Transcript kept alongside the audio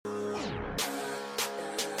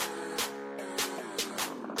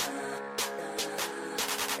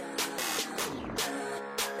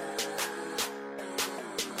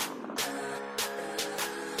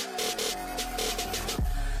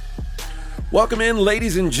Welcome in,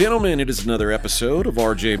 ladies and gentlemen. It is another episode of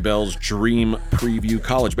RJ Bell's Dream Preview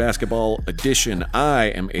College Basketball Edition. I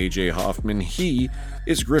am AJ Hoffman. He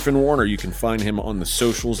is Griffin Warner. You can find him on the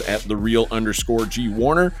socials at @thereal_G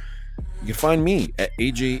Warner. You can find me at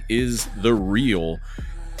AJ is the Real.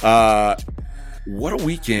 What a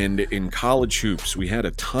weekend in college hoops. We had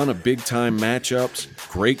a ton of big-time matchups,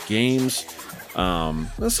 great games,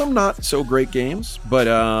 some not so great games,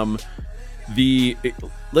 but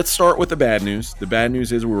let's start with the bad news. The bad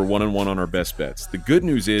news is we were 1-1 on our best bets. The good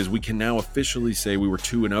news is we can now officially say we were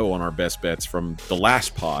 2-0 on our best bets from the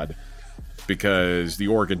last pod because the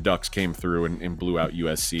Oregon Ducks came through and blew out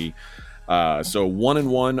USC. So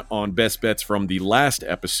 1-1 on best bets from the last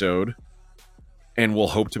episode, and we'll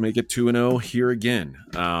hope to make it 2-0 here again.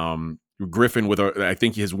 Griffin, I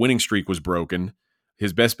think his winning streak was broken.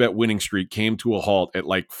 His best bet winning streak came to a halt at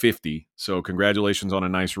like 50. So congratulations on a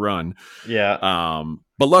nice run. Yeah.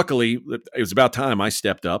 But luckily, it was about time I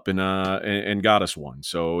stepped up and got us one.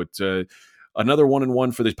 So it's another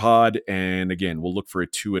 1-1 for the pod. And again, we'll look for a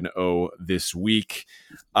 2-0 this week.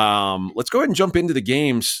 Let's go ahead and jump into the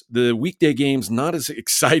games. The weekday games, not as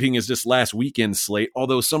exciting as this last weekend slate,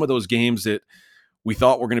 although some of those games that we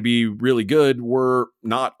thought were going to be really good were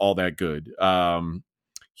not all that good.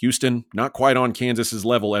 Houston, not quite on Kansas's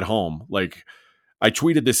level at home. Like, I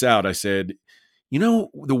tweeted this out. I said, you know,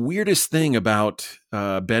 the weirdest thing about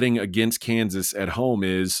betting against Kansas at home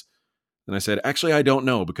is, and I said, actually, I don't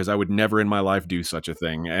know, because I would never in my life do such a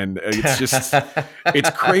thing. And it's just, it's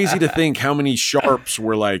crazy to think how many sharps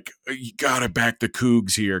were like, you got to back the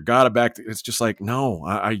Cougs here. It's just like, no,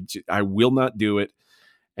 I will not do it.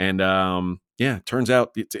 And yeah, turns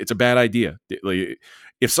out it's a bad idea.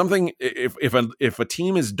 If a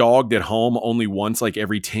team is dogged at home only once, like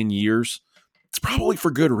every 10 years, it's probably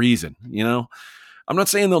for good reason. You know, I'm not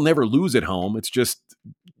saying they'll never lose at home. It's just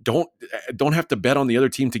don't have to bet on the other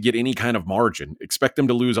team to get any kind of margin. Expect them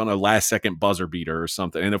to lose on a last second buzzer beater or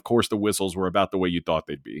something. And of course, the whistles were about the way you thought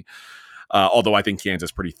they'd be. Although I think Kansas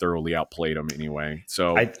pretty thoroughly outplayed them anyway.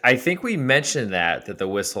 So I think we mentioned that the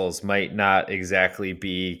whistles might not exactly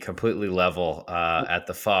be completely level at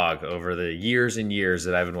the Fog over the years and years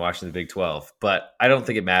that I've been watching the Big 12. But I don't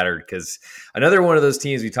think it mattered, because another one of those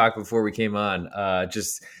teams we talked before we came on,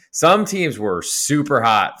 just some teams were super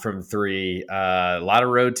hot from three. A lot of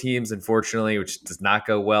road teams, unfortunately, which does not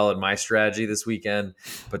go well in my strategy this weekend.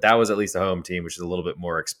 But that was at least a home team, which is a little bit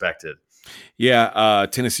more expected. Yeah,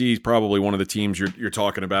 Tennessee is probably one of the teams you're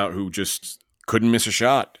talking about who just couldn't miss a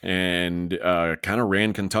shot and kind of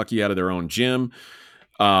ran Kentucky out of their own gym.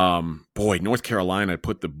 North Carolina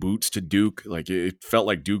put the boots to Duke. Like, it felt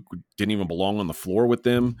like Duke didn't even belong on the floor with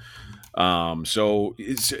them. So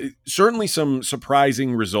it's certainly some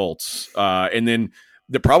surprising results. And then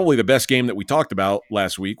probably the best game that we talked about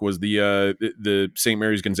last week was the St.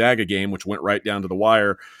 Mary's Gonzaga game, which went right down to the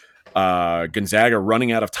wire. Gonzaga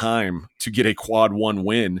running out of time to get a quad one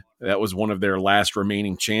win. That was one of their last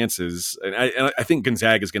remaining chances. And I think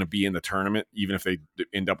Gonzaga is going to be in the tournament, even if they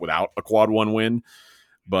end up without a quad one win.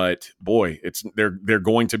 But boy, they're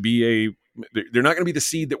going to be they're not going to be the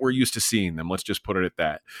seed that we're used to seeing them. Let's just put it at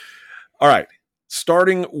that. All right.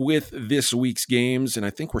 Starting with this week's games, and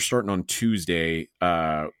I think we're starting on Tuesday,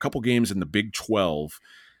 a couple games in the Big 12.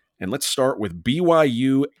 And let's start with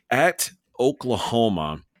BYU at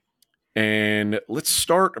Oklahoma. And let's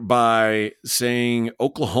start by saying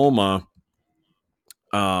Oklahoma,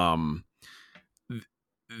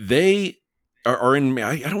 they are in,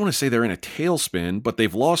 I don't want to say they're in a tailspin, but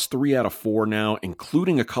they've lost 3 out of 4 now,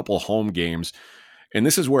 including a couple home games. And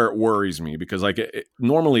this is where it worries me, because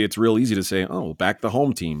normally it's real easy to say, oh, back the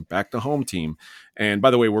home team. And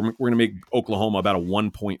by the way, we're going to make Oklahoma about a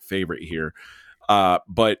 1-point favorite here.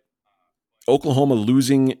 But Oklahoma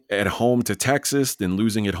losing at home to Texas, then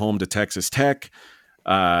losing at home to Texas Tech,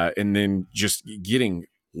 and then just getting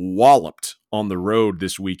walloped on the road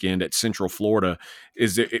this weekend at Central Florida.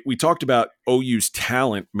 We talked about OU's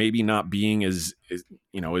talent maybe not being as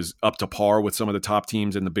up to par with some of the top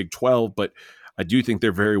teams in the Big 12, but I do think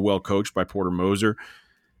they're very well coached by Porter Moser.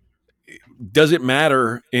 Does it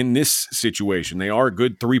matter in this situation? They are a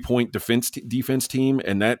good 3-point defense team,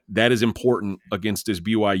 and that is important against this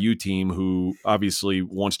BYU team who obviously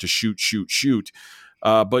wants to shoot,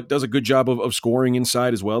 but does a good job of scoring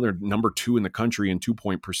inside as well. They're number 2 in the country in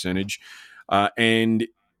 2-point percentage. And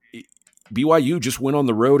BYU just went on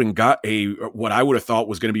the road and got what I would have thought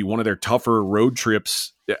was going to be one of their tougher road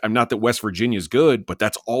trips. I'm not that West Virginia is good, but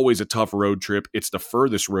that's always a tough road trip. It's the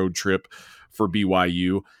furthest road trip for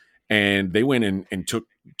BYU. And they went and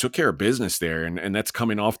took care of business there, and that's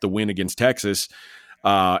coming off the win against Texas.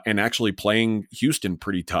 and actually playing Houston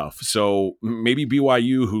pretty tough. So maybe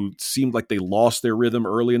BYU, who seemed like they lost their rhythm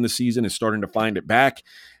early in the season, is starting to find it back.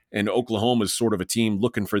 And Oklahoma is sort of a team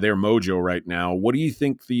looking for their mojo right now. What do you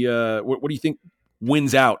think what do you think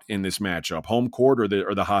wins out in this matchup? Home court or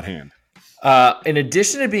the hot hand? In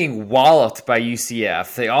addition to being walloped by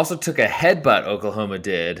UCF, they also took a headbutt, Oklahoma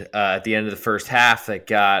did, at the end of the first half that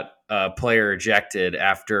got a player ejected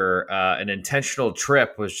after an intentional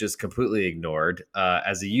trip was just completely ignored.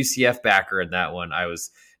 As a UCF backer in that one, I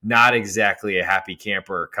was not exactly a happy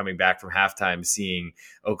camper coming back from halftime, seeing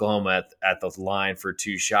Oklahoma at the line for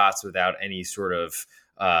 2 shots without any sort of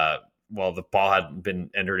the ball hadn't been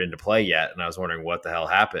entered into play yet, and I was wondering what the hell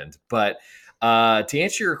happened. But to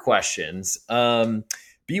answer your questions,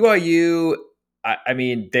 BYU, I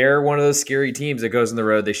mean, they're one of those scary teams that goes on the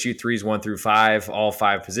road. They shoot threes 1 through 5, all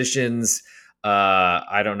 5 positions.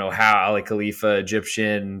 I don't know how Ali Khalifa,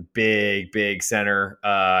 Egyptian, big center.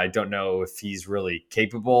 I don't know if he's really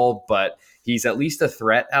capable, but he's at least a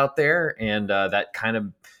threat out there. And that kind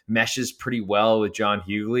of meshes pretty well with John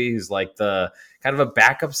Hughley, who's like the kind of a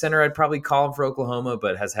backup center, I'd probably call him, for Oklahoma,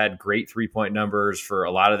 but has had great 3-point numbers for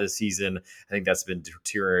a lot of the season. I think that's been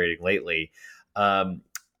deteriorating lately.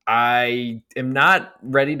 I am not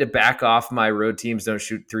ready to back off my road teams don't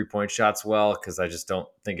shoot 3-point shots well, because I just don't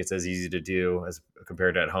think it's as easy to do as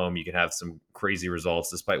compared to at home. You can have some crazy results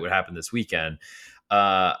despite what happened this weekend.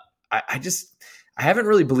 I haven't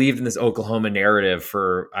really believed in this Oklahoma narrative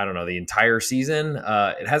for, I don't know, the entire season.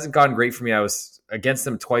 It hasn't gone great for me. I was against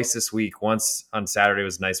them twice this week. Once on Saturday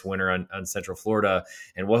was a nice winner on Central Florida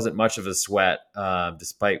and wasn't much of a sweat,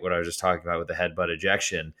 despite what I was just talking about with the headbutt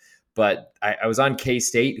ejection. But I was on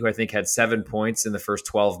K-State, who I think had 7 points in the first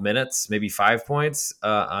 12 minutes, maybe 5 points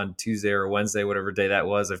on Tuesday or Wednesday, whatever day that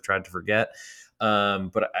was. I've tried to forget.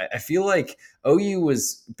 But I feel like OU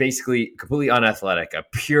was basically completely unathletic, a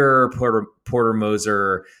pure Porter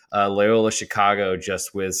Moser, Loyola Chicago,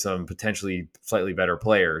 just with some potentially slightly better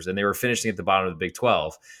players. And they were finishing at the bottom of the Big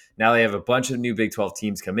 12. Now they have a bunch of new Big 12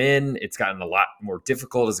 teams come in. It's gotten a lot more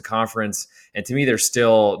difficult as a conference. And to me, they're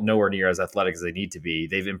still nowhere near as athletic as they need to be.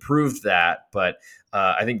 They've improved that, but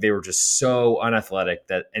I think they were just so unathletic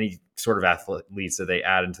that any sort of athletes that they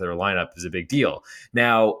add into their lineup is a big deal.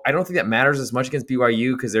 Now, I don't think that matters as much against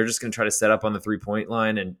BYU, because they're just going to try to set up on the 3-point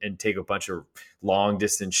line and take a bunch of long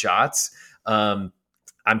distance shots. I'm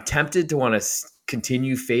tempted to want to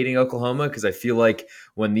continue fading Oklahoma, because I feel like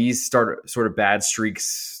when these sort of bad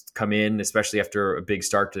streaks come in, especially after a big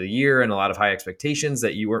start to the year and a lot of high expectations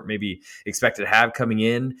that you weren't maybe expected to have coming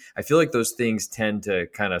in, I feel like those things tend to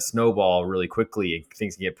kind of snowball really quickly and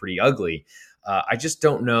things can get pretty ugly. I just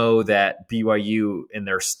don't know that BYU and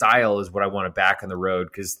their style is what I want to back on the road,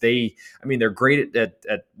 because they're great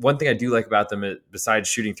at one thing I do like about them, besides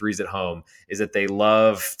shooting threes at home, is that they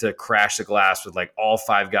love to crash the glass with like all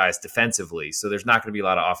 5 guys defensively. So there's not going to be a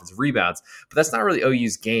lot of offensive rebounds, but that's not really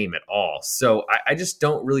OU's game at all. So I just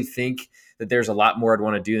don't really think that there's a lot more I'd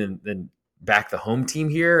want to do than back the home team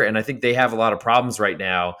here. And I think they have a lot of problems right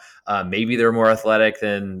now. Maybe they're more athletic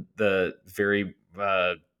than the very,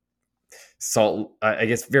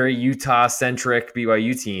 very Utah-centric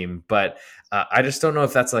BYU team, but I just don't know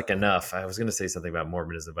if that's like enough. I was going to say something about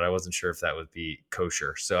Mormonism, but I wasn't sure if that would be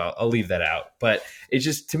kosher, so I'll leave that out. But it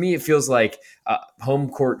just, to me, it feels like home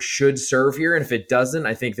court should serve here, and if it doesn't,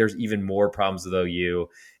 I think there's even more problems with OU,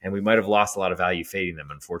 and we might have lost a lot of value fading them,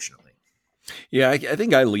 unfortunately. Yeah, I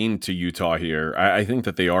think I lean to Utah here. I think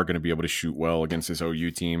that they are going to be able to shoot well against this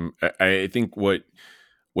OU team. I think what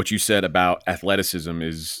you said about athleticism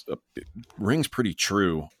rings pretty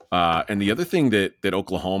true. And the other thing that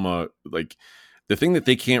Oklahoma, like the thing that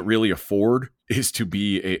they can't really afford is to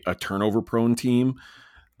be a turnover prone team.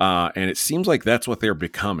 And it seems like that's what they're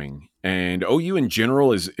becoming. And OU in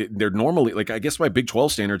general they're normally, like, I guess by Big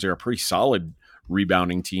 12 standards, they're a pretty solid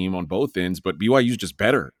rebounding team on both ends, but BYU is just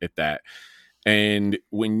better at that. And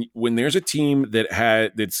when there's a team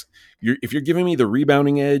if you're giving me the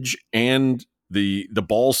rebounding edge and the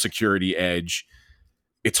ball security edge,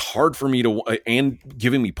 it's hard for me to, and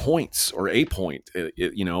giving me points or a point,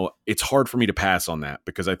 it's hard for me to pass on that,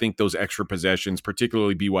 because I think those extra possessions,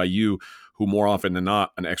 particularly BYU, who more often than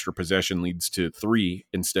not, an extra possession leads to 3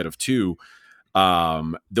 instead of 2.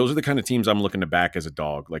 Those are the kind of teams I'm looking to back as a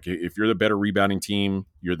dog. Like, if you're the better rebounding team,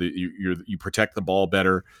 you protect the ball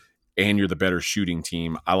better, and you're the better shooting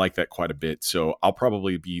team. I like that quite a bit. So I'll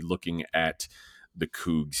probably be looking at the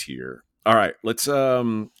Cougs here. All right, let's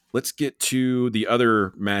get to the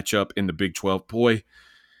other matchup in the Big 12. Boy,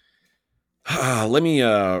 let me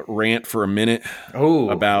rant for a minute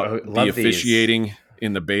about the officiating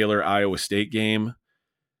in the Baylor-Iowa State game.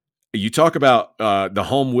 You talk about the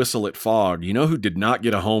home whistle at Fog. You know who did not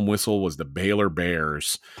get a home whistle was the Baylor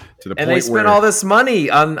Bears, to the And they point spent where all this money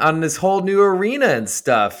on this whole new arena and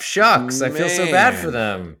stuff. Shucks, I feel so bad for man,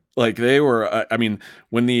 them. like they were. I mean,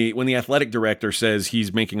 when the athletic director says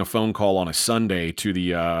he's making a phone call on a Sunday to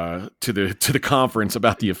the conference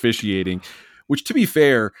about the officiating, which, to be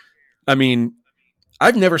fair, I mean,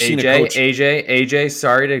 I've never seen a coach. AJ,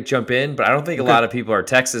 sorry to jump in, but I don't think a Okay. lot of people are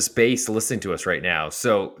Texas-based listening to us right now.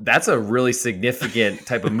 So that's a really significant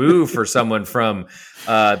type of move for someone from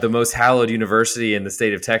the most hallowed university in the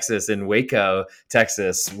state of Texas, in Waco,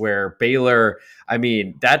 Texas, where Baylor, I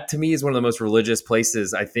mean, that to me is one of the most religious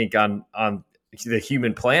places, I think, on the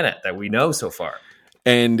human planet that we know so far.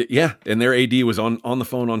 And yeah, and their AD was on the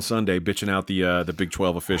phone on Sunday bitching out the Big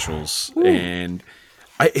 12 officials. Ooh. And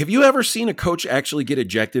have you ever seen a coach actually get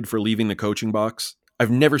ejected for leaving the coaching box?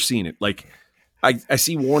 I've never seen it. Like, I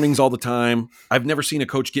see warnings all the time. I've never seen a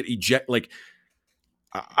coach get ejected. Like,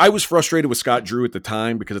 I was frustrated with Scott Drew at the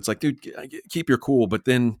time because it's like, dude, keep your cool. But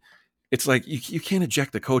then it's like you can't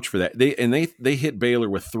eject the coach for that. They hit Baylor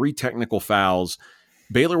with 3 technical fouls.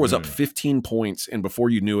 Baylor was up 15 points, and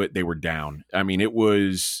before you knew it, they were down. I mean, it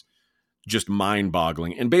was just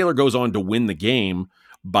mind-boggling. And Baylor goes on to win the game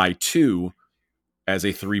by 2 as a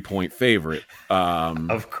 3-point favorite.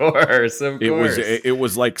 Of course. It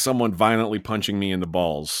was like someone violently punching me in the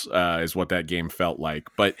balls, is what that game felt like.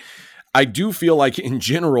 But I do feel like in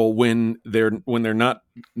general, when they're not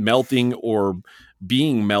melting or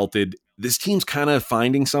being melted, this team's kind of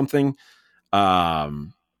finding something. I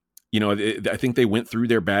think they went through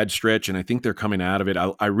their bad stretch, and I think they're coming out of it.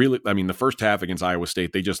 I mean, the first half against Iowa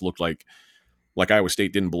State, they just looked like Iowa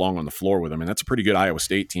State didn't belong on the floor with them, and that's a pretty good Iowa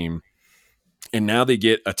State team. And now they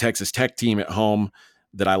get a Texas Tech team at home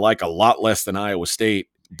that I like a lot less than Iowa State,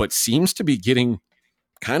 but seems to be getting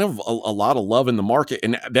kind of a lot of love in the market.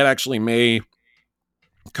 And that actually may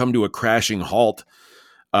come to a crashing halt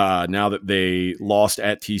now that they lost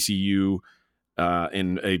at TCU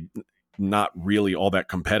in a not really all that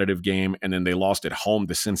competitive game. And then they lost at home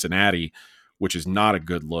to Cincinnati, which is not a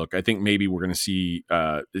good look. I think maybe we're going to see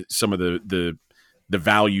some of the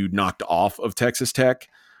value knocked off of Texas Tech.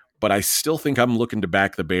 But I still think I'm looking to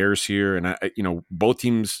back the Bears here. And, both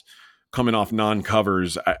teams coming off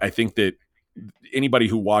non-covers, I think that anybody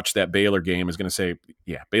who watched that Baylor game is going to say,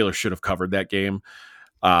 yeah, Baylor should have covered that game.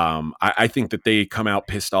 I think that they come out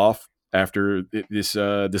pissed off after this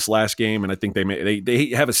last game, and I think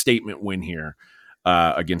they have a statement win here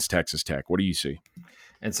against Texas Tech. What do you see?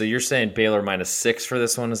 And so you're saying Baylor -6 for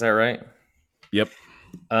this one, is that right? Yep.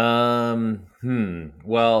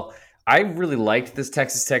 Well, I really liked this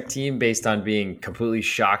Texas Tech team based on being completely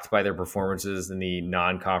shocked by their performances in the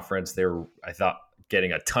non-conference. They were, I thought,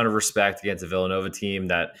 getting a ton of respect against a Villanova team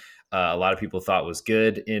that a lot of people thought was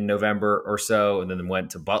good in November or so, and then went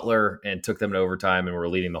to Butler and took them to overtime and were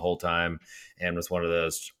leading the whole time, and was one of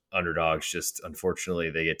those underdogs. Just unfortunately,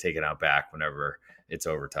 they get taken out back whenever it's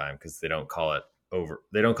overtime because they don't call it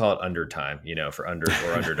undertime, for under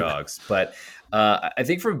or underdogs. But I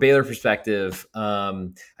think from a Baylor perspective,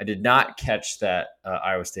 I did not catch that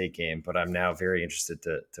Iowa State game, but I'm now very interested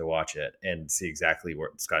to watch it and see exactly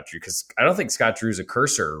what Scott Drew, because I don't think Scott Drew's a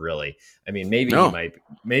cursor, really. I mean, maybe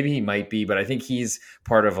he might be, but I think he's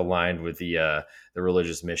part of aligned with the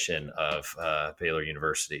religious mission of Baylor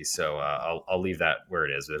University. So I'll leave that where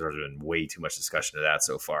it is. There's been way too much discussion of that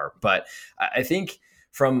so far, but I think.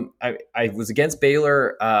 I was against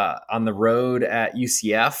Baylor on the road at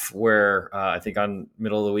UCF, where I think on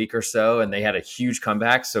middle of the week or so, and they had a huge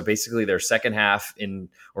comeback. So basically their second half in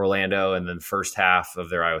Orlando and then first half of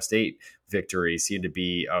their Iowa State victory seemed to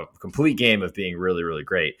be a complete game of being really, really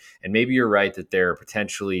great. And maybe you're right that they're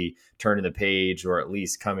potentially turning the page, or at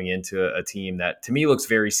least coming into a team that to me looks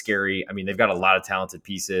very scary. I mean, they've got a lot of talented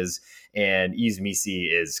pieces, and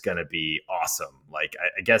Izmisi is going to be awesome. Like,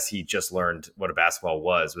 I guess he just learned what a basketball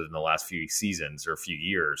was within the last few seasons or a few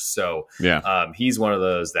years. So yeah, he's one of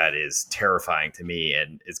those that is terrifying to me,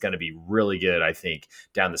 and it's going to be really good, I think,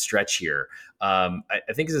 down the stretch here. I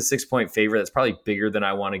think it's a 6-point favorite. That's probably bigger than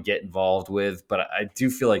I want to get involved with, but I do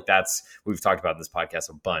feel like we've talked about in this podcast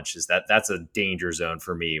a bunch, is that's a danger zone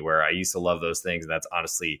for me, where I used to love those things. And that's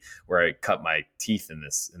honestly where I cut my teeth in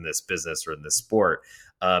this business or in this sport.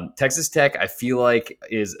 Texas Tech, I feel like,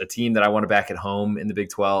 is a team that I want to back at home in the Big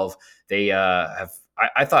 12. They I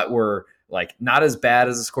thought were like not as bad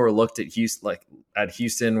as the score looked at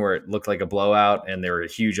Houston, where it looked like a blowout and they were a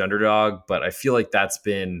huge underdog. But I feel like that's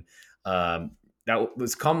been that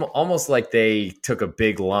was almost like they took a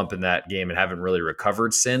big lump in that game and haven't really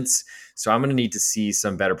recovered since. So I'm going to need to see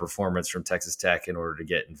some better performance from Texas Tech in order to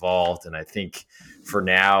get involved. And I think for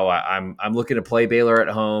now, I'm looking to play Baylor at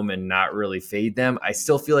home and not really fade them. I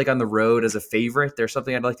still feel like on the road as a favorite, there's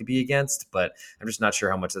something I'd like to be against, but I'm just not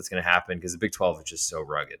sure how much that's going to happen because the Big 12 is just so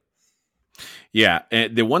rugged. Yeah,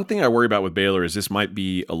 and the one thing I worry about with Baylor is this might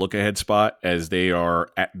be a look ahead spot as they're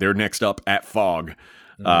next up at Fog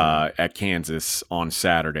at Kansas on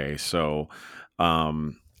Saturday. So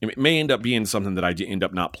it may end up being something that I end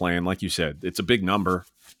up not playing. Like you said, it's a big number,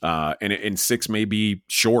 and 6 may be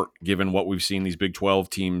short given what we've seen. These Big 12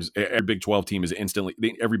 teams, every Big 12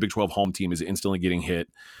 home team is instantly getting hit.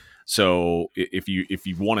 So if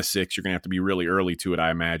you want a 6, you're gonna have to be really early to it,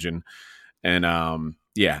 I imagine. And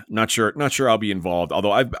yeah, not sure I'll be involved.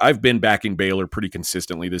 Although I've been backing Baylor pretty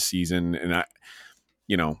consistently this season, and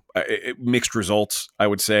mixed results, I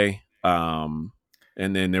would say. And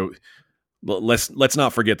then let's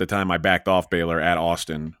not forget the time I backed off Baylor at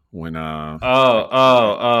Austin when.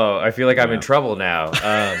 I feel like I'm in trouble now.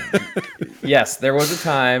 Yes, there was a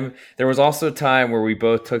time. There was also a time where we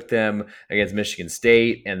both took them against Michigan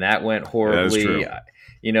State, and that went horribly. That is true.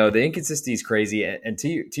 The inconsistency is crazy. And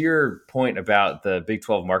to your point about the Big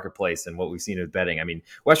 12 marketplace and what we've seen with betting, I mean,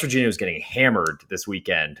 West Virginia was getting hammered this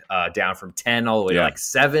weekend, down from 10 all the way to like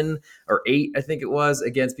 7 or 8, I think it was,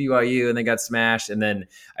 against BYU, and they got smashed. And then,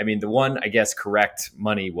 I mean, the one, I guess, correct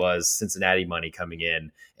money was Cincinnati money coming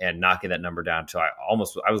in and knocking that number down. So I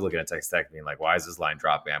was looking at Texas Tech being like, why is this line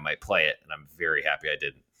dropping? I might play it. And I'm very happy I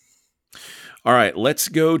didn't. All right, let's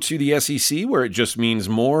go to the SEC where it just means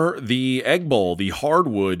more. The Egg Bowl, the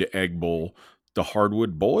Hardwood Egg Bowl, the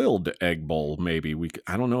Hardwood Boiled Egg Bowl, maybe.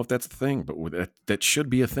 I don't know if that's a thing, but that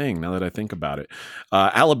should be a thing now that I think about it.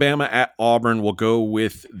 Alabama at Auburn will go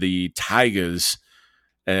with the Tigers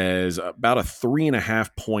as about a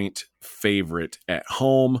 3.5 point favorite at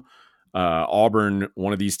home. Auburn,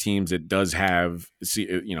 one of these teams that does have,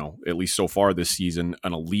 at least so far this season,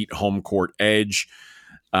 an elite home court edge.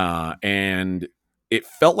 And it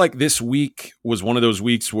felt like this week was one of those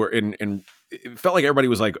weeks where, and it felt like everybody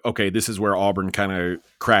was like, okay, this is where Auburn kind of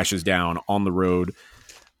crashes down on the road.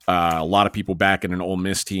 A lot of people back in an Ole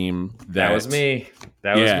Miss team. That was me.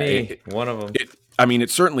 One of them. It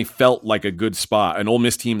certainly felt like a good spot. An Ole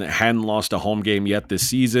Miss team that hadn't lost a home game yet this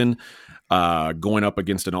season, going up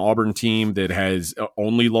against an Auburn team that has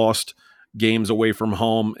only lost games away from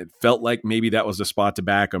home. It felt like maybe that was the spot to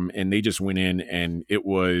back them, and they just went in, and it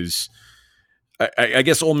was, I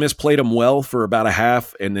guess Ole Miss played them well for about a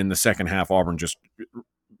half, and then the second half Auburn just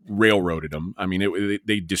railroaded them. I mean,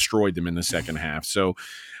 they destroyed them in the second half. So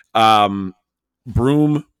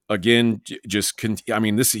Broom, again,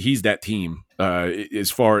 he's that team. As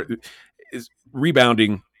far as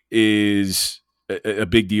rebounding is a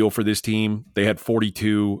big deal for this team. They had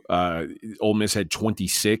 42. Ole Miss had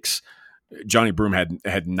 26. Johnny Broom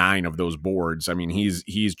had 9 of those boards. I mean,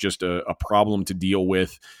 he's just a problem to deal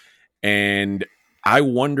with. And I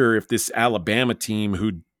wonder if this Alabama team,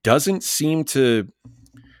 who doesn't seem to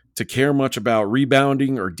care much about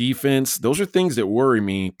rebounding or defense, those are things that worry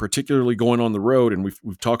me, particularly going on the road. And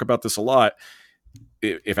we've talked about this a lot.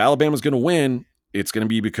 If Alabama's going to win, it's going to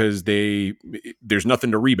be because there's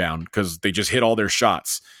nothing to rebound because they just hit all their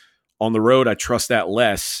shots. On the road, I trust that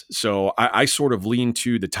less. So I sort of lean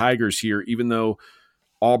to the Tigers here, even though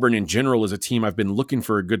Auburn in general is a team I've been looking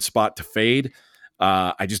for a good spot to fade.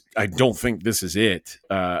 I don't think this is it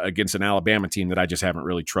against an Alabama team that I just haven't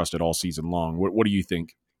really trusted all season long. What do you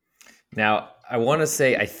think? Now, I want to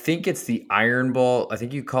say, I think it's the Iron Bowl. I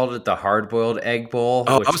think you called it the Hard-Boiled Egg Bowl.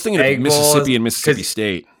 Oh, I was thinking of Mississippi and Mississippi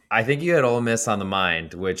State. I think you had Ole Miss on the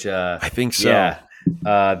mind, which I think so. Yeah.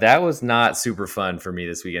 That was not super fun for me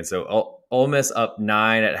this weekend. So Ole Miss up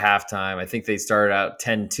 9 at halftime. I think they started out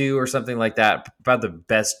 10-2 or something like that. About the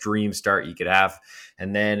best dream start you could have.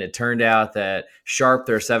 And then it turned out that Sharp,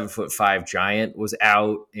 their 7'5" giant, was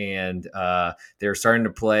out, and they were starting to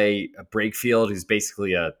play Brakefield, who's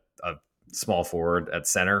basically a small forward at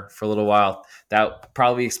center for a little while. That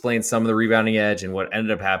probably explains some of the rebounding edge. And what ended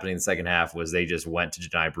up happening in the second half was they just went to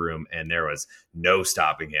Jani Broom, and there was no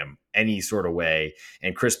stopping him any sort of way.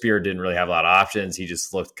 And Chris Beard didn't really have a lot of options. He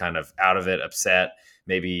just looked kind of out of it, upset.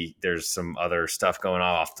 Maybe there's some other stuff going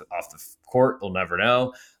on off the court. We'll never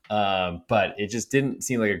know. But it just didn't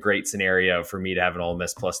seem like a great scenario for me to have an Ole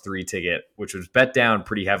Miss +3 ticket, which was bet down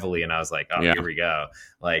pretty heavily. And I was like, Here we go.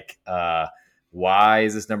 Why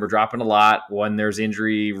is this number dropping a lot when there's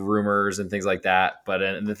injury rumors and things like that? But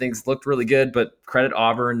and the things looked really good, but credit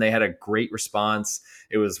Auburn. They had a great response.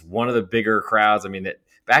 It was one of the bigger crowds. I mean,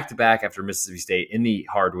 back-to-back after Mississippi State in the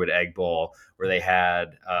Hardwood Egg Bowl, where they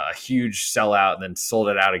had a huge sellout and then sold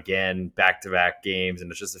it out again, back-to-back games,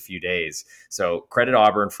 and it's just a few days. So credit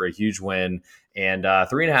Auburn for a huge win. And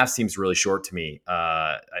 3.5 seems really short to me.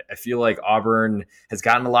 I feel like Auburn has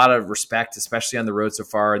gotten a lot of respect, especially on the road so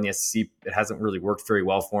far in the SEC. It hasn't really worked very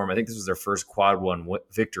well for them. I think this was their first quad one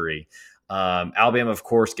victory. Alabama, of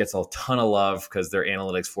course, gets a ton of love because their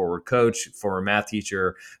analytics forward coach, former math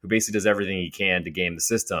teacher, who basically does everything he can to game the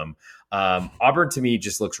system. Auburn, to me,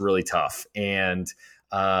 just looks really tough. And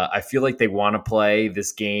I feel like they want to play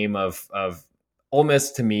this game of Ole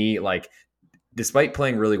Miss, to me, like, despite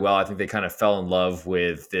playing really well, I think they kind of fell in love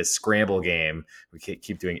with this scramble game. We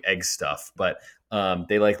keep doing egg stuff, but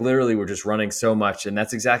they like literally were just running so much, and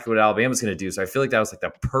that's exactly what Alabama's going to do. So I feel like that was like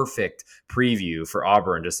the perfect preview for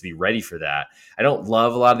Auburn, just to be ready for that. I don't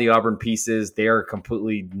love a lot of the Auburn pieces. They are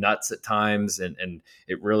completely nuts at times, and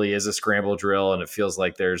it really is a scramble drill, and it feels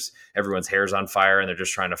like everyone's hair's on fire, and they're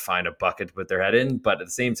just trying to find a bucket to put their head in. But at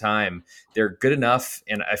the same time, they're good enough,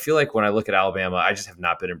 and I feel like when I look at Alabama, I just have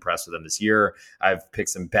not been impressed with them this year. I've picked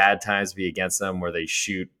some bad times to be against them where they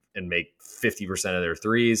shoot and make 50% of their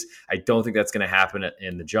threes. I don't think that's going to happen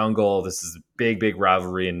in the jungle. This is a big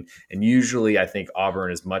rivalry. And usually I think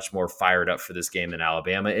Auburn is much more fired up for this game than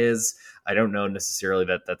Alabama is. I don't know necessarily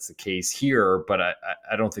that that's the case here, but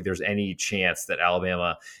I don't think there's any chance that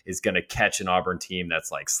Alabama is going to catch an Auburn team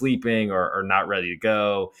that's like sleeping or not ready to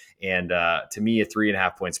go. And to me, a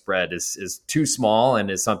 3.5 point spread is too small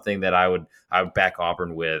and is something that I would back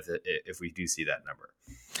Auburn with if we do see that number.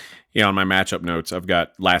 Yeah, on my matchup notes, I've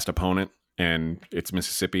got last opponent, and it's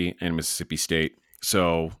Mississippi and Mississippi State.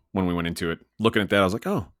 So when we went into it, looking at that, I was like,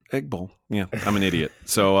 oh, Egg Bowl. Yeah, I'm an idiot.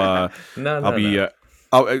 So I'll be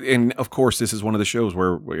and of course, this is one of the shows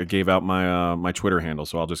where I gave out my Twitter handle,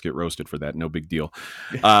 so I'll just get roasted for that. No big deal.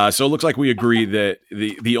 So it looks like we agree that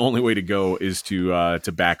the only way to go is to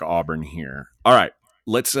back Auburn here. All right,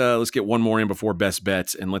 let's get one more in before best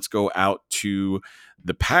bets, and let's go out to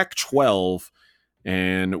the Pac-12.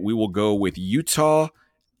 And we will go with Utah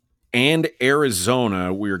and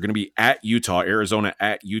Arizona. We're going to be at Utah, Arizona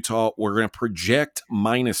at Utah. We're going to project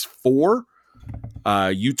 -4.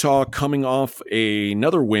 Utah coming off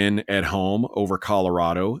another win at home over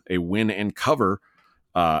Colorado, a win and cover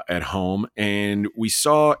at home. And we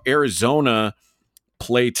saw Arizona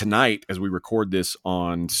play tonight as we record this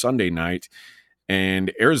on Sunday night.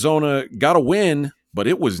 And Arizona got a win, but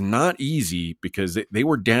it was not easy because they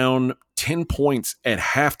were down 10 points at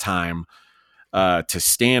halftime to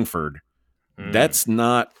Stanford. That's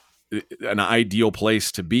not an ideal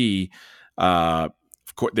place to be. Of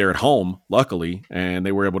course, they're at home, luckily, and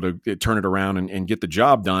they were able to turn it around and get the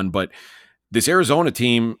job done. But this Arizona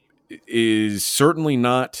team is certainly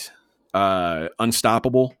not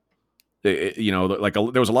unstoppable. There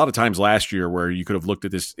was a lot of times last year where you could have looked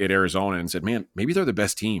at Arizona and said, man, maybe they're the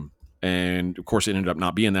best team. And of course, it ended up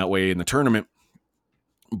not being that way in the tournament.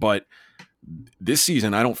 But this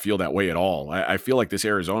season, I don't feel that way at all. I feel like this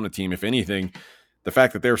Arizona team, if anything, the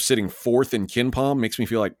fact that they're sitting 4th in KenPom makes me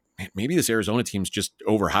feel like maybe this Arizona team's just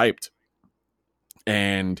overhyped.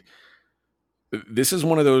 And this is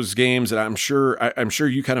one of those games that I'm sure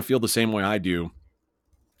you kind of feel the same way I do.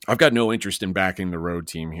 I've got no interest in backing the road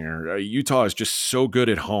team here. Utah is just so good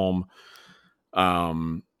at home.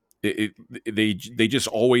 They just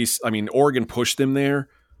always, I mean, Oregon pushed them there.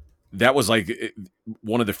 That was like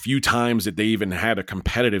one of the few times that they even had a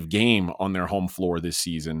competitive game on their home floor this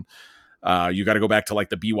season. You got to go back to like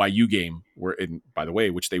the BYU game by the way,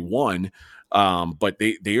 which they won. But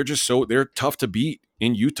they are just they're tough to beat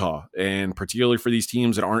in Utah, and particularly for these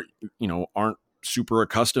teams that aren't super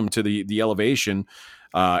accustomed to the elevation.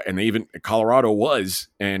 And Colorado's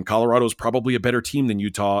probably a better team than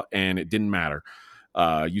Utah, and it didn't matter.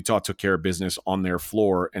 Utah took care of business on their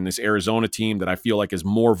floor, and this Arizona team that I feel like is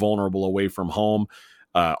more vulnerable away from home,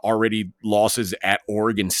 already losses at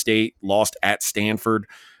Oregon State, lost at Stanford.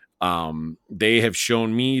 They have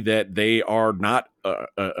shown me that they are not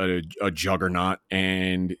a juggernaut,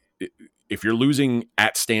 and if you're losing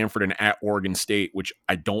at Stanford and at Oregon State, which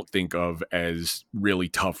I don't think of as really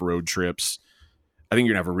tough road trips, I think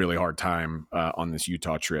you're going to have a really hard time on this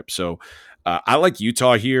Utah trip. So I like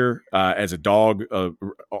Utah here as a dog,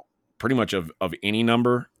 pretty much of any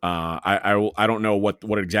number. I don't know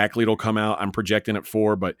what exactly it'll come out. I'm projecting it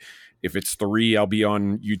 4, but if it's 3, I'll be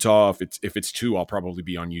on Utah. If it's 2, I'll probably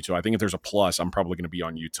be on Utah. I think if there's a plus, I'm probably going to be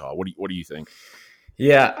on Utah. What do you think?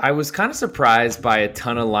 Yeah, I was kind of surprised by a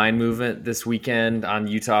ton of line movement this weekend on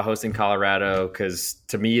Utah hosting Colorado, because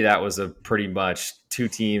to me that was a pretty much 2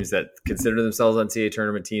 teams that consider themselves NCAA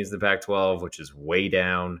tournament teams in the Pac-12, which is way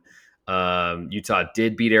down. Utah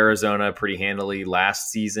did beat Arizona pretty handily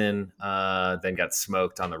last season, then got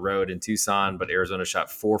smoked on the road in Tucson, but Arizona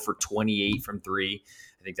shot 4 for 28 from three.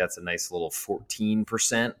 I think that's a nice little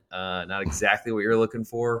 14%. Not exactly what you're looking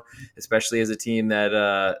for, especially as a team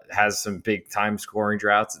that has some big time scoring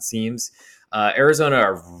droughts, it seems. Arizona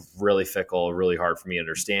are really fickle, really hard for me to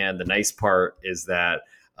understand. The nice part is that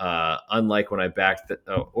unlike when I backed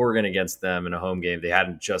Oregon against them in a home game, they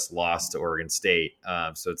hadn't just lost to Oregon State.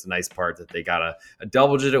 So it's a nice part that they got a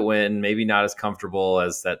double-digit win, maybe not as comfortable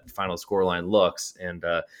as that final scoreline looks, and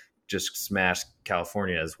just smashed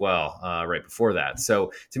California as well right before that.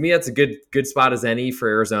 So to me, that's a good spot as any for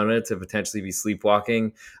Arizona to potentially be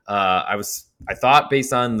sleepwalking. I thought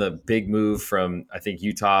based on the big move from, I think,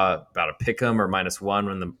 Utah about a pick 'em or -1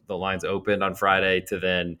 when the lines opened on Friday to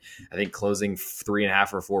then I think closing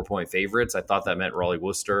 3.5 or 4 point favorites. I thought that meant Raleigh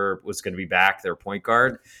Worcester was going to be back, their point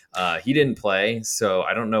guard. He didn't play, so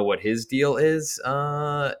I don't know what his deal is.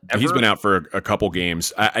 He's been out for a couple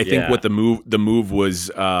games. I think what the move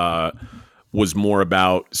was more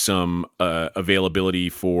about some availability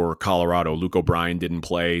for Colorado. Luke O'Brien didn't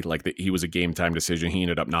play. He was a game time decision. He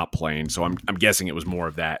ended up not playing. So I'm guessing it was more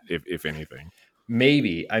of that, if anything.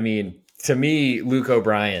 Maybe. I mean, to me, Luke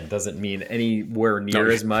O'Brien doesn't mean anywhere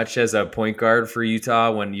near as much as a point guard for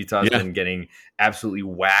Utah when Utah's been getting absolutely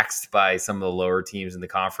waxed by some of the lower teams in the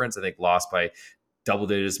conference. I think lost by double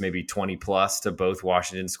digits, maybe 20 plus to both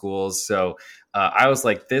Washington schools. So I was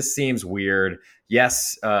like, this seems weird.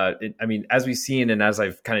 Yes. I mean, as we've seen, and as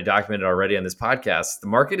I've kind of documented already on this podcast, the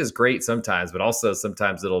market is great sometimes, but also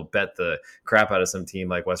sometimes it'll bet the crap out of some team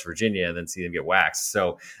like West Virginia and then see them get waxed.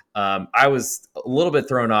 So I was a little bit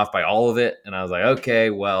thrown off by all of it. And I was like, okay,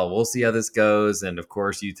 well, we'll see how this goes. And of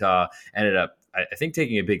course, Utah ended up, I think,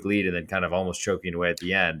 taking a big lead and then kind of almost choking away at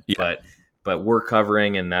the end. Yeah. But we're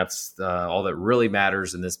covering, and that's all that really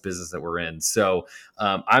matters in this business that we're in. So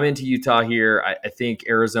I'm into Utah here. I think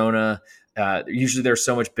Arizona, usually they're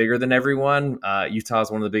so much bigger than everyone. Utah is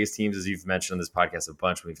one of the biggest teams, as you've mentioned on this podcast a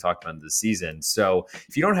bunch when we've talked about it this season. So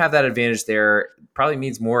if you don't have that advantage there, it probably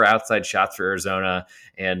means more outside shots for Arizona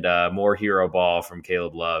and more hero ball from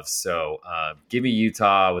Caleb Love. So give me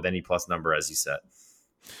Utah with any plus number, as you said.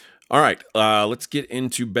 All right, let's get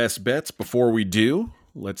into best bets. Before we do,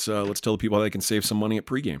 let's tell the people how they can save some money at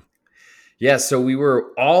pregame. Yeah, so we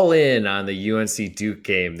were all in on the UNC Duke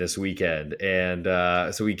game this weekend. And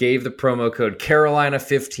so we gave the promo code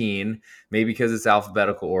Carolina15, maybe because it's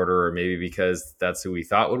alphabetical order or maybe because that's who we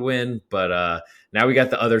thought would win. But now we got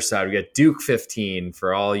the other side. We got Duke 15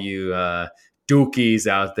 for all you Dukies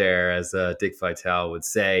out there, as Dick Vitale would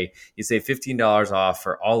say. You save $15 off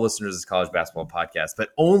for all listeners of this college basketball podcast, but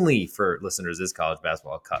only for listeners of this college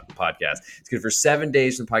basketball podcast. It's good for 7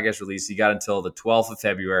 days from the podcast release. You got until the 12th of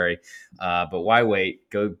February, but why wait?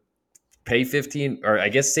 Go pay 15, or I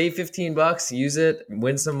guess save $15, use it,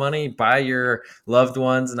 win some money, buy your loved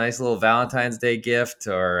ones a nice little Valentine's Day gift,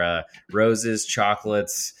 or roses,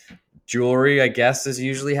 chocolates, jewelry, I guess, is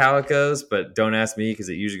usually how it goes, but don't ask me because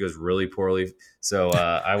it usually goes really poorly. So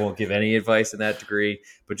I won't give any advice in that degree,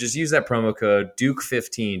 but just use that promo code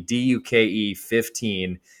Duke15, DUKE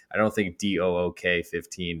 15. I don't think DOOK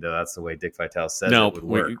 15, though that's the way Dick Vitale says it would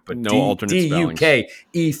work. But no alternate spellings.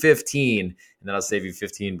 DUKE 15, and that'll save you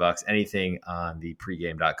 $15. Anything on the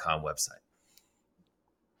pregame.com website.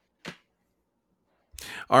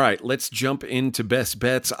 All right, let's jump into best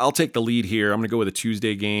bets. I'll take the lead here. I'm going to go with a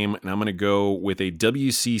Tuesday game, and I'm going to go with a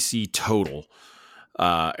WCC total.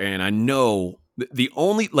 And I know the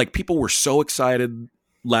only, people were so excited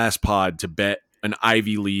last pod to bet an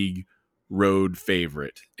Ivy League road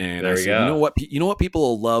favorite. And I said, you know what people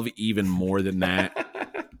will love even more than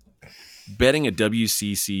that? Betting a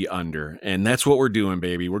WCC under. And that's what we're doing,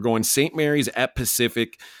 baby. We're going St. Mary's at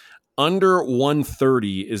Pacific. Under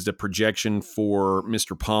 130 is the projection for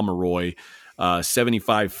Mr. Pomeroy.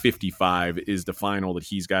 75-55 is the final that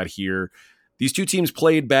he's got here. These two teams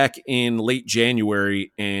played back in late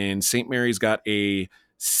January, and St. Mary's got a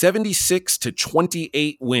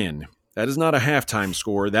 76-28 win. That is not a halftime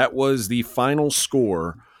score. That was the final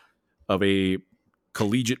score of a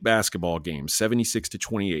collegiate basketball game,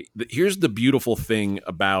 76-28. Here's the beautiful thing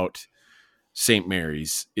about St.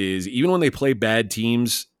 Mary's is even when they play bad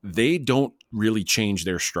teams, they don't really change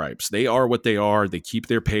their stripes. They are what they are. They keep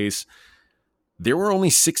their pace. There were only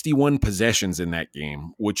 61 possessions in that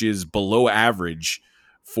game, which is below average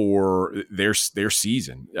for their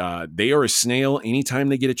season. They are a snail anytime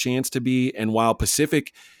they get a chance to be. And while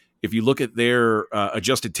Pacific, if you look at their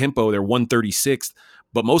adjusted tempo, they're 136th,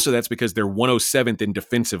 but most of that's because they're 107th in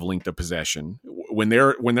defensive length of possession. When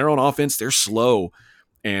they're on offense, they're slow.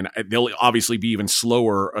 And they'll obviously be even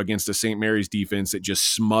slower against the St. Mary's defense that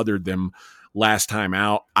just smothered them last time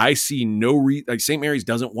out. I see no St. Mary's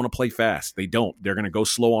doesn't want to play fast. They don't. They're going to go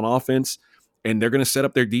slow on offense, and they're going to set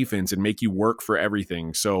up their defense and make you work for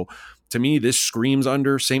everything. So to me, this screams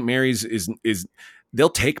under. St. Mary's is they'll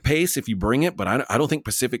take pace if you bring it, but I don't think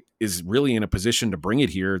Pacific is really in a position to bring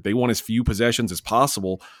it here. They want as few possessions as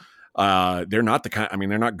possible. They're not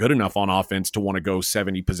they're not good enough on offense to want to go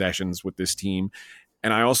 70 possessions with this team.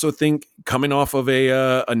 And I also think coming off of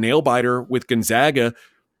a nail biter with Gonzaga,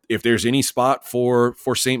 if there's any spot for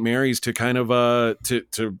St. Mary's to kind of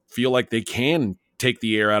to feel like they can take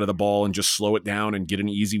the air out of the ball and just slow it down and get an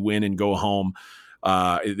easy win and go home,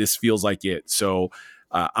 this feels like it. So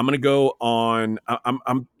I'm gonna go on.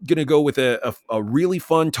 I'm gonna go with a really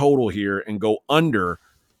fun total here and go under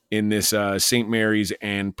in this St. Mary's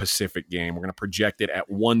and Pacific game. We're gonna project it at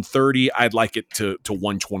 130. I'd like it to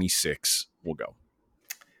 126. We'll go.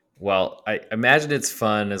 Well, I imagine it's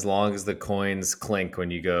fun as long as the coins clink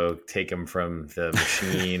when you go take them from the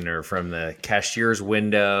machine or from the cashier's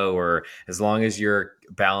window, or as long as your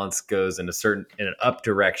balance goes in an up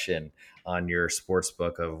direction on your sports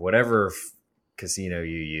book of whatever casino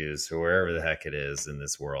you use or wherever the heck it is in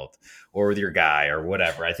this world, or with your guy or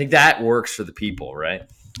whatever. I think that works for the people, right?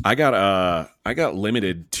 I got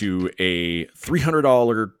limited to a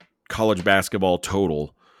 $300 college basketball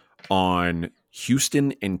total on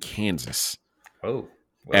Houston and Kansas. Oh,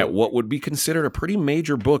 whoa. At what would be considered a pretty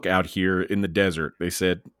major book out here in the desert. They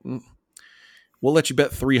said, we'll let you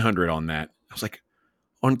bet 300 on that. I was like,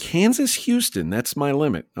 on Kansas, Houston, that's my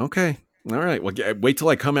limit. Okay. All right. Well, wait till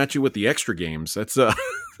I come at you with the extra games. That's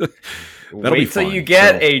wait till you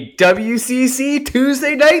get a WCC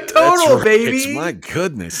Tuesday night total, right. baby. My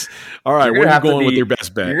goodness. All right. Where are you going with your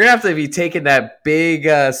best bet? You're going to have to be taking that big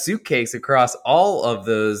suitcase across all of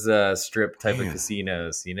those strip type of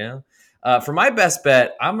casinos, you know? For my best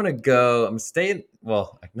bet, I'm going to go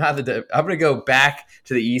back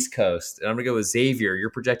to the East Coast, and I'm going to go with Xavier. You're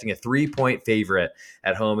projecting a 3-point favorite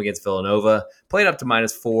at home against Villanova. Played up to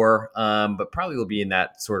 -4, but probably will be in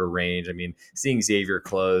that sort of range. I mean, seeing Xavier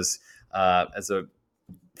close as a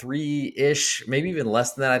 3-ish, maybe even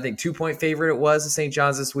less than that. I think 2-point favorite it was at St.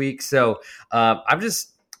 John's this week. So I'm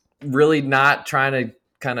just really not trying to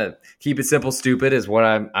kind of keep it simple, stupid is what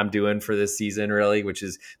I'm doing for this season, really, which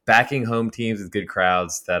is backing home teams with good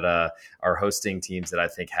crowds that are hosting teams that I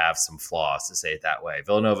think have some flaws, to say it that way.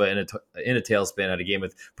 Villanova in a tailspin, had a game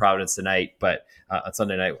with Providence tonight, but on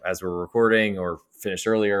Sunday night as we're recording, or finished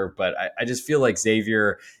earlier. But I just feel like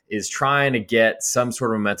Xavier is trying to get some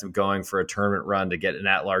sort of momentum going for a tournament run to get an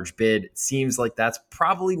at-large bid. It seems like that's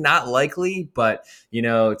probably not likely, but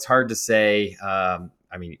it's hard to say. I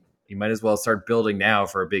mean, you might as well start building now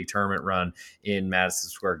for a big tournament run in Madison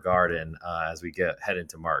Square Garden as we head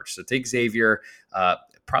into March. So take Xavier,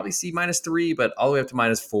 probably see -3, but all the way up to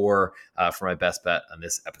 -4 for my best bet on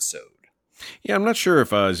this episode. Yeah, I'm not sure if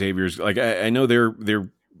Xavier's like. I know they're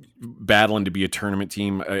battling to be a tournament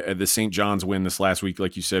team. The St. John's win this last week,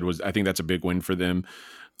 like you said, I think that's a big win for them.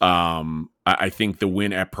 I think the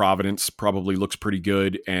win at Providence probably looks pretty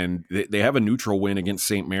good, and they have a neutral win against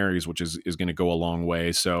St. Mary's, which is going to go a long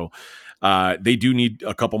way. So they do need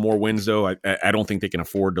a couple more wins, though. I don't think they can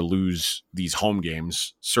afford to lose these home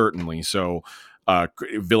games, certainly. So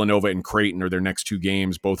Villanova and Creighton are their next 2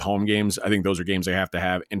 games, both home games. I think those are games they have to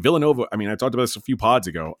have. And Villanova, I mean, I talked about this a few pods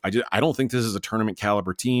ago. I don't think this is a tournament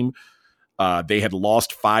caliber team. They had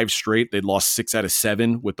lost 5 straight. They'd lost 6 out of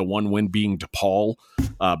 7, with the one win being DePaul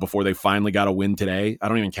before they finally got a win today. I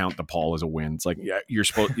don't even count DePaul as a win. It's like, you're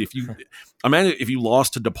supposed, if you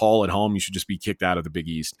lost to DePaul at home, you should just be kicked out of the Big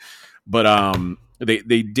East. But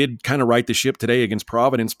they did kind of right the ship today against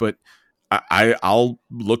Providence, but I'll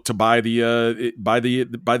look to buy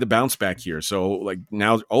the bounce back here. So like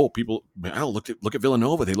now, people, look at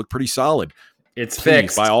Villanova. They look pretty solid. It's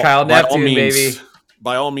fixed. Kyle Neptune, baby.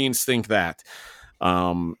 By all means, think that.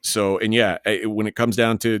 When it comes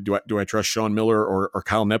down to do I trust Sean Miller or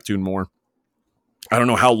Kyle Neptune more? I don't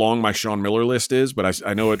know how long my Sean Miller list is, but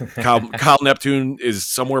I know Kyle Neptune is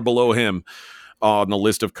somewhere below him on the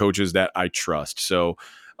list of coaches that I trust. So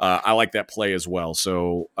I like that play as well.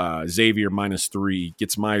 So Xavier -3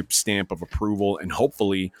 gets my stamp of approval, and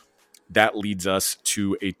hopefully that leads us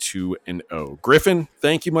to a 2-0. Griffin,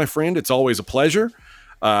 thank you, my friend. It's always a pleasure.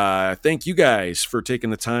 Thank you guys for taking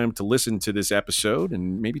the time to listen to this episode,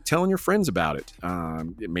 and maybe telling your friends about it.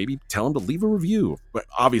 Maybe tell them to leave a review, but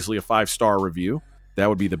obviously a 5-star review. That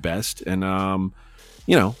would be the best. And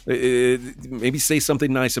maybe say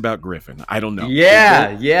something nice about Griffin. I don't know.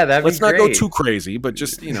 Yeah, that'd Let's be great. not go too crazy, but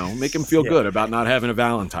just, make him feel good about not having a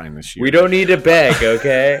Valentine this year. We don't need to beg,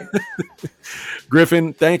 okay?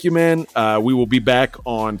 Griffin, thank you, man. We will be back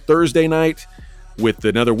on Thursday night with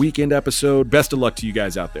another weekend episode. Best of luck to you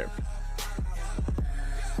guys out there.